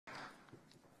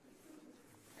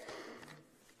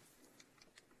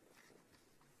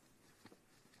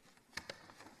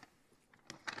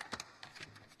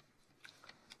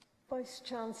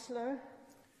Vice-Chancellor,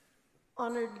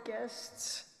 honored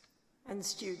guests, and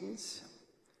students.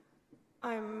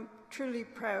 I'm truly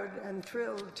proud and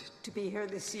thrilled to be here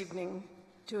this evening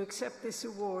to accept this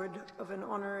award of an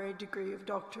honorary degree of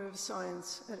Doctor of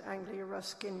Science at Anglia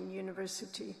Ruskin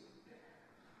University.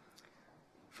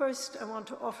 First, I want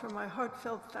to offer my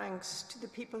heartfelt thanks to the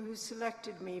people who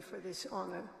selected me for this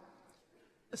honor,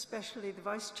 especially the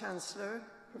Vice-Chancellor,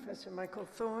 Professor Michael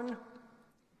Thorne,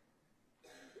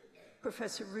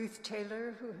 Professor Ruth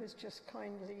Taylor, who has just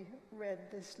kindly read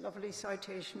this lovely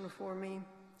citation for me,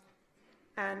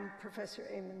 and Professor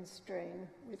Eamon Strain,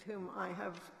 with whom I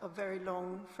have a very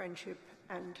long friendship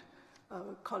and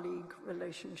colleague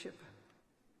relationship.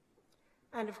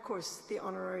 And of course, the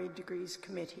Honorary Degrees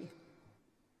Committee.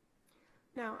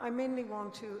 Now, I mainly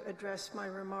want to address my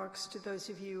remarks to those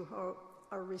of you who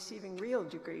are receiving real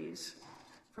degrees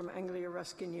from Anglia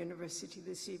Ruskin University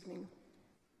this evening.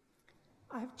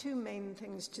 I have two main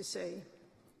things to say.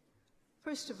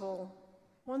 First of all,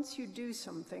 once you do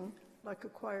something, like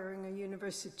acquiring a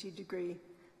university degree,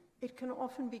 it can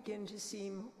often begin to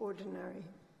seem ordinary.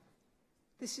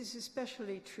 This is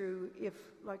especially true if,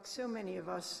 like so many of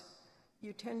us,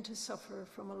 you tend to suffer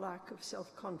from a lack of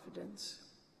self-confidence.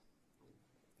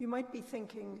 You might be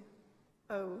thinking,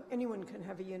 oh, anyone can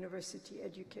have a university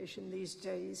education these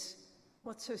days.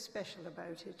 What's so special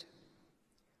about it?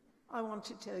 I want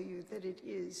to tell you that it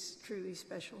is truly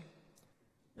special.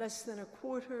 Less than a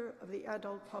quarter of the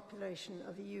adult population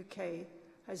of the UK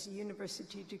has a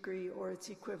university degree or its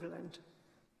equivalent.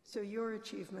 So your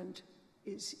achievement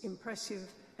is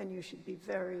impressive and you should be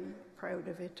very proud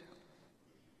of it.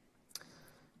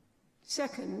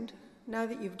 Second, now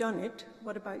that you've done it,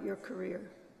 what about your career?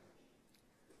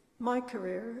 My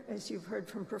career, as you've heard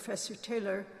from Professor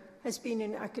Taylor, has been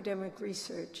in academic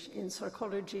research in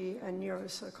psychology and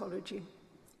neuropsychology.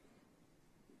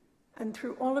 And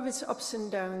through all of its ups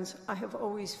and downs, I have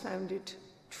always found it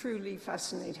truly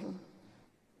fascinating.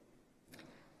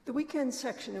 The weekend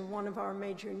section of one of our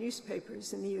major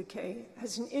newspapers in the UK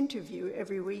has an interview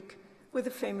every week with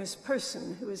a famous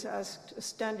person who is asked a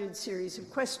standard series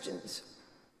of questions.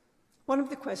 One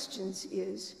of the questions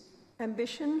is,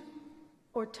 ambition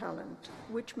or talent,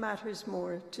 which matters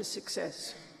more to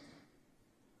success?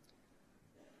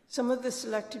 Some of the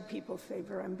selected people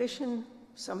favor ambition,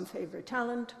 some favor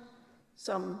talent,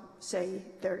 some say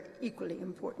they're equally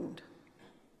important.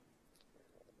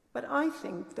 But I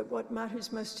think that what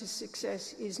matters most to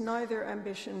success is neither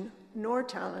ambition nor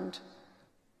talent,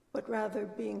 but rather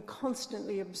being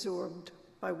constantly absorbed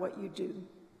by what you do.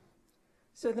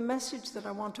 So the message that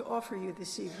I want to offer you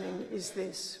this evening is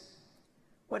this.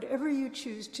 Whatever you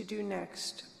choose to do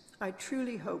next, I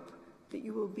truly hope that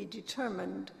you will be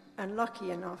determined and lucky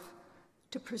enough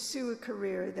to pursue a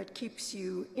career that keeps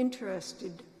you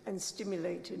interested and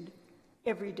stimulated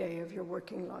every day of your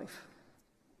working life.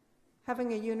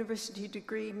 Having a university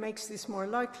degree makes this more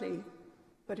likely,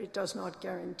 but it does not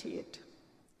guarantee it.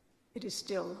 It is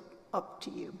still up to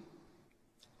you.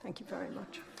 Thank you very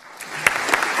much.